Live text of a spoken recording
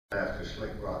After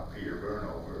Slick Rock Peter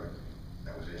Burnover, and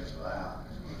that was the end of that.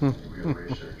 Real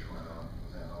research went on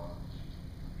from then on.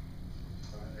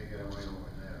 But they get away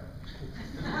over there.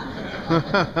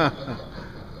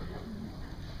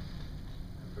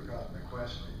 I forgot my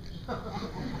question.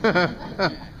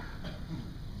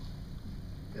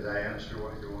 Did I answer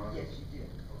what you wanted? Yes, you did.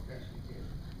 Yes, you did.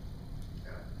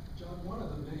 Yeah. John, one of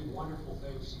the many wonderful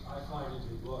things I find in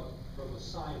your book, from a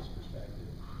science perspective,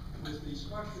 was the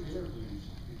structured interviews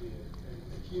you did and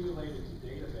accumulated the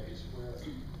database where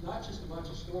not just a bunch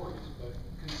of stories, but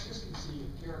consistency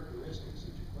of characteristics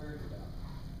that you queried about.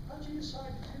 How did you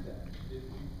decide to do that? Did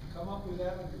you come up with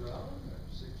that on your own or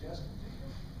suggest it to you?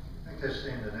 I think this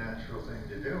seemed a natural thing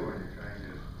to do when you're trying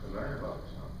to learn about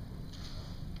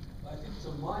something. I think it's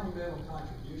a monumental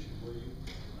contribution where you,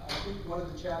 I think one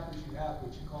of the chapters you have,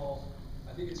 which you call,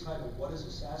 I think it's titled, What is a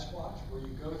Sasquatch? Where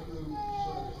you go through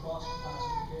sort of the cross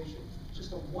classification.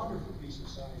 Just a wonderful piece of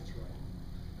science writing.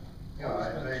 Yeah,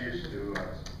 I used to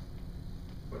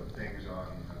put things on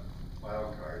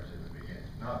file cards in the beginning.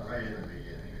 Not right in the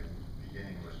beginning. The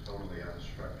beginning was totally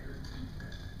unstructured.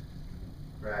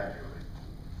 Gradually,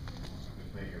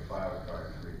 just making a file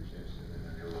card for each incident I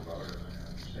knew about it, and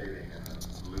I'm saving them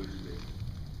loosely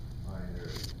under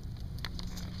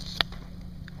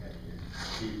any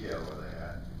detail that I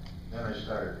had. Then I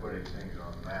started putting things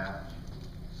on maps.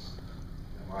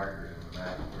 The markers in the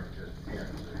map weren't just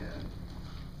pins, they had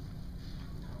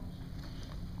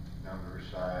number,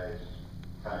 size,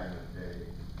 time of day,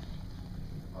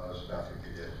 a lot of stuff you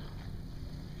could just,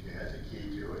 if you had the key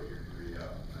to it, you could read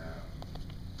out the map.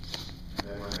 And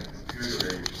then when the computer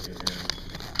age came in,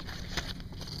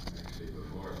 actually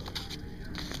before it was really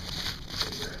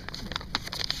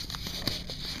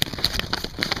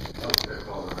outfit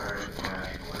called American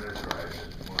National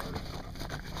Enterprises wanted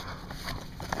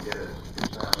to get a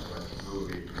Sasquatch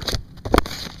movie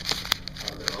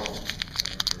of their own. I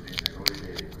remember being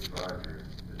negotiating with Roger,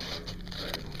 just like you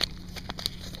said.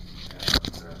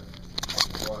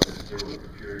 And wanted to do a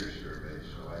computer survey,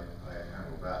 so I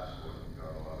handled that for them,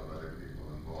 got a lot of other people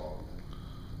involved.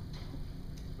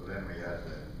 So then we had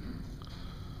the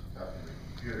stuff in the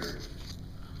computer.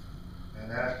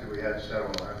 And after we had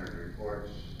several hundred reports,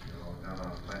 done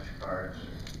on punch cards,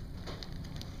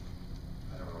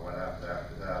 I don't know what happened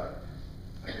after that.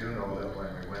 I do know that when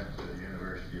we went to the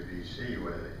University of BC,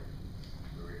 where they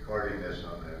were recording this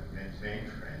on the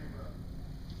mainframe,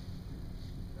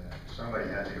 somebody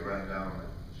had to run down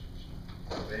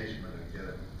the basement and get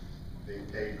a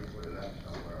big tape and put it up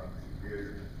somewhere on the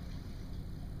computer.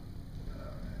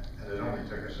 And it only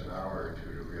took us an hour or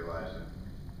two to realize that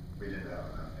we didn't have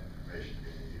enough information to be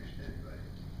used to anybody.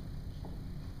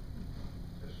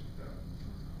 Just,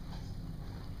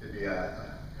 it'd be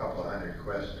a couple hundred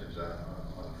questions on a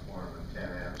form and 10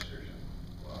 answers.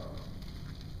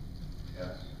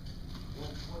 Yes?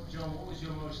 John, what was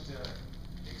your most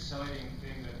exciting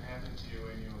thing that happened to you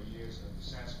in your years of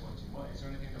Sasquatch? Is there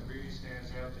anything that really stands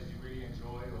out that you really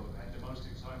enjoyed or had the most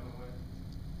excitement with?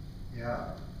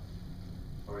 Yeah.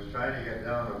 I was trying to get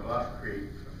down to Bluff Creek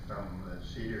from the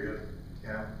Cedar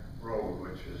Camp Road,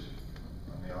 which is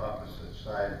on the opposite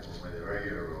side from where the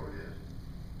regular road is.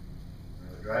 I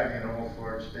was driving an old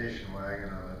Ford station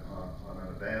wagon on an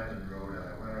abandoned road, and I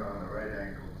went around the right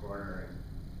angle corner and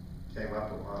came up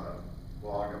upon a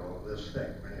log about this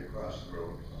thick right across the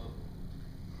road.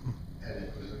 And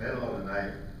it was the middle of the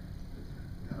night,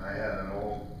 and I had an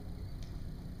old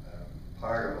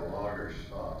part of a logger's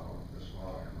saw, this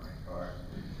log in my car.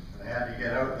 And I had to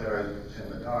get out there in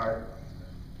the dark.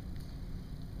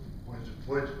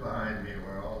 Woods behind me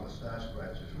where all the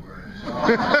Sasquatches were.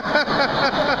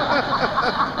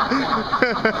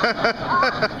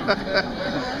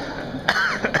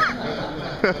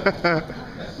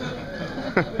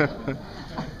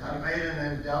 I made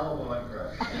an indelible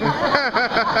impression. I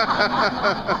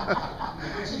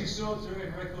guess you saw through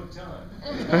in record time.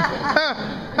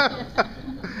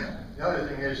 The other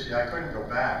thing is, see, I couldn't go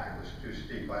back. It was too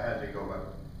steep. I had to go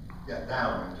up, get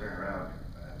down and turn around.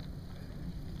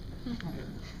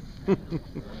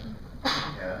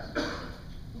 Yes.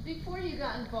 Before you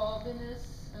got involved in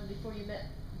this, before you met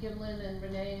Gimlin and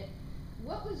Renee,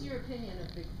 what was your opinion of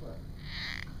Bigfoot?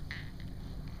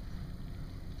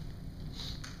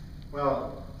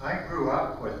 Well, I grew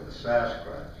up with the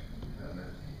Sasquatch, and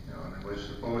it was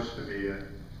supposed to be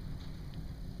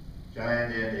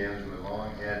giant Indians with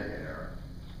long head hair.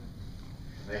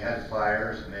 And they had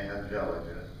fires and they had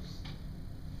villages.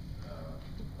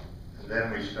 And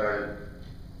then we started.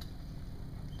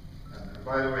 And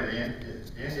by the way, the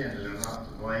Indians are not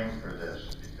to blame for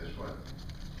this, because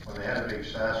when they had a big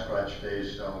Sasquatch Day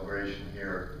celebration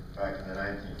here back in the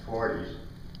 1940s,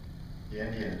 the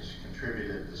Indians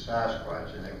contributed the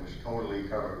Sasquatch, and it was totally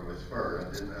covered with fur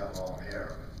and didn't have long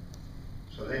hair.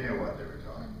 So they knew what they were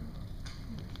talking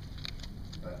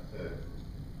about. But,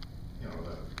 you know,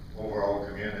 the overall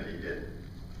community didn't.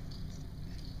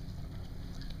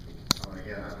 And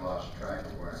again, I've lost track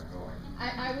of where I'm going.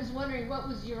 I was wondering, what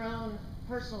was your own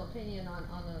personal opinion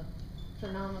on the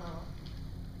phenomenon?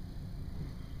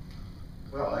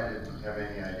 Well, I didn't have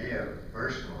any idea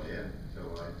personally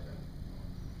until I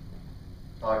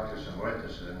talked to some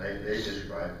witnesses, and they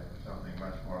described something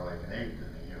much more like an ape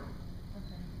than a human.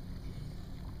 Okay.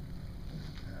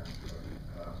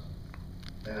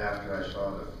 And then after I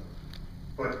saw the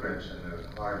footprints in the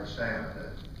hard sand,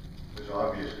 it was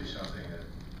obviously something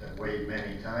that weighed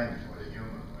many times what a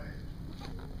human weighed.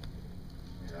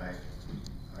 I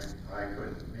mean, I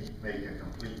couldn't make a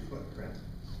complete footprint,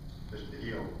 just the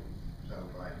heel was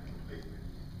outlined completely.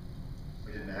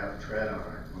 We didn't have tread on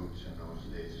our boots in those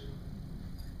days.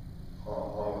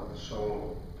 All of the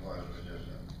sole was just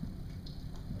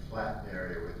a flat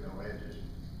area with no edges.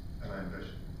 And I'm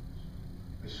just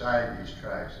beside these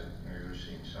tracks, and you've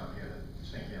seen some here that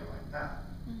sink in like that.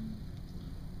 Mm-hmm.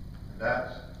 And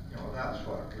that's, you know, that's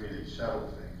what really settled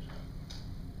things.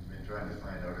 I've been trying to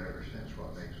find out ever since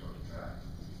what makes those tracks.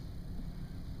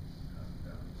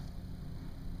 And,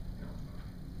 you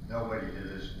know, nobody to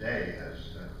this day has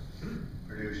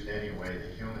produced any way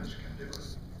that humans can do it.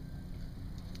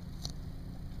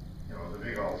 You know, the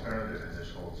big alternative in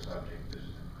this whole subject is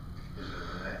it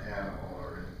an animal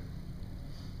or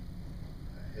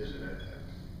is it a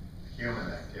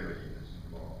human activity that's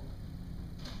involved?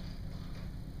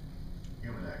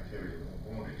 Human activity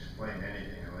won't explain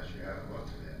anything unless you haven't looked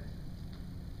at it.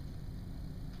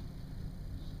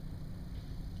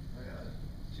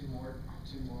 Two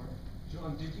more.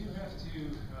 John, did you have to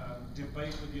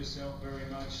debate with yourself very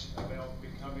much about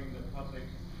becoming the public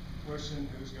person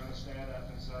who's going to stand up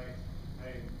and say,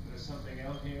 hey, there's something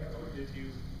out here, or did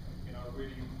you, you know,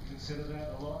 really consider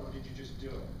that a lot, or did you just do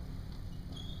it?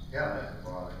 Yeah, that didn't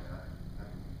bother me.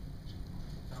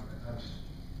 I'm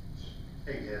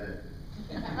pig-headed.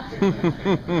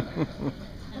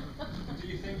 Do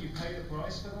you think you paid a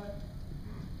price for that?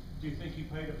 Do you think you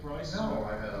paid a price? No,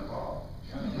 I had a ball.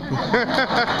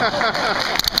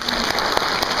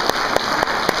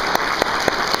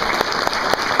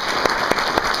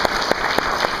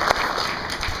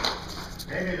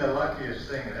 Maybe the luckiest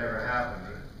thing that ever happened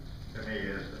to me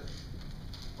is that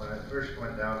when I first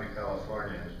went down to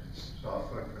California and saw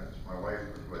footprints, my wife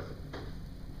was with me.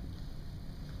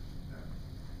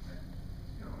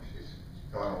 You know, she's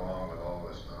gone along with all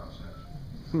this nonsense.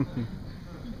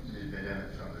 She's been in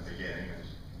it from the beginning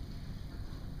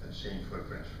and seen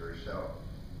footprints for herself.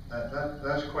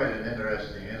 That's quite an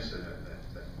interesting incident.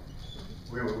 That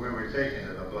we were taken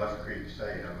to the Bluff Creek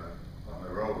site on the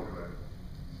road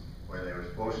where there was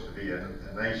supposed to be a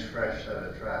nice fresh set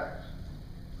of tracks.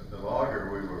 But the logger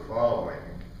we were following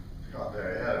got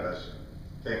there ahead of us and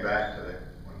came back to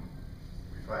when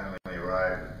we finally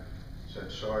arrived and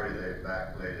said, sorry, they've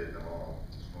backbladed them all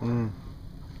this morning.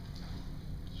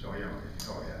 So, you know,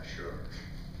 oh yeah, sure.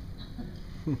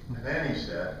 And then he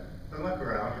said, but look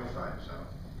around, you'll find some.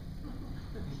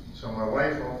 So my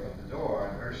wife opened the door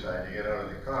on her side to get out of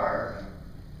the car,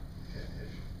 and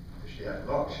if she had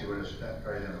looked, she would have stepped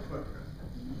right in a footprint.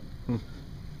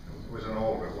 It was an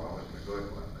older one, it wasn't a good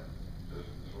one, but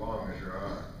as long as your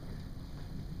arm.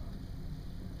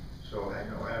 So I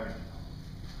know,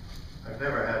 I've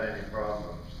never had any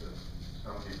problems that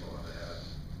some people have had,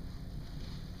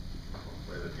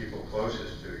 where the people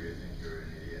closest to you think you're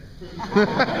an idiot.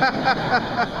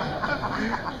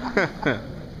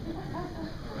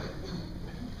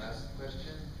 Last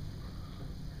question.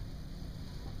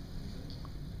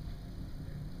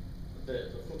 The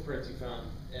footprints you found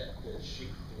at the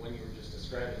sheep, the one you were just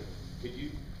describing, could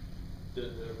you, there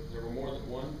were more than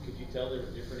one, could you tell there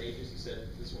were different ages? You said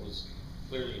this one was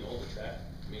clearly an older track.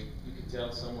 I mean, you could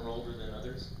tell some were older than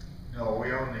others? No,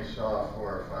 we only saw 4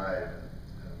 or 5, and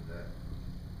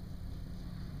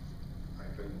I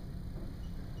couldn't.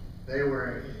 They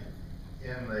were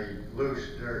in the loose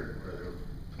dirt where the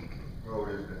road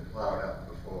had been plowed up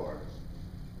before.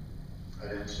 I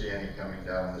didn't see any coming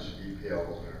down the steep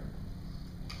hills or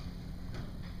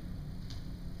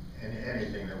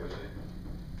anything that was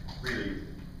really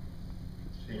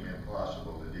seemed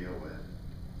impossible to deal with.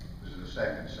 This is the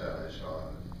second set I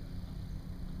saw.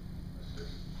 It's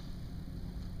just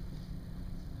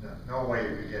no way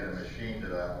you could get a machine to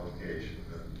that location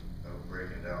of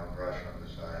breaking down brush on the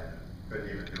side. Couldn't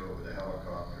even do it with a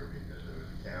helicopter because there was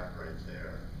a camp right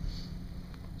there.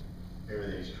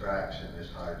 everything's tracks in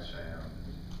this hard sand.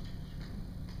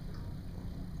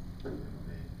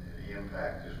 The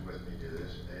impact is with me to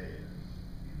this day.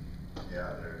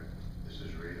 Yeah, this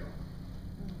is real.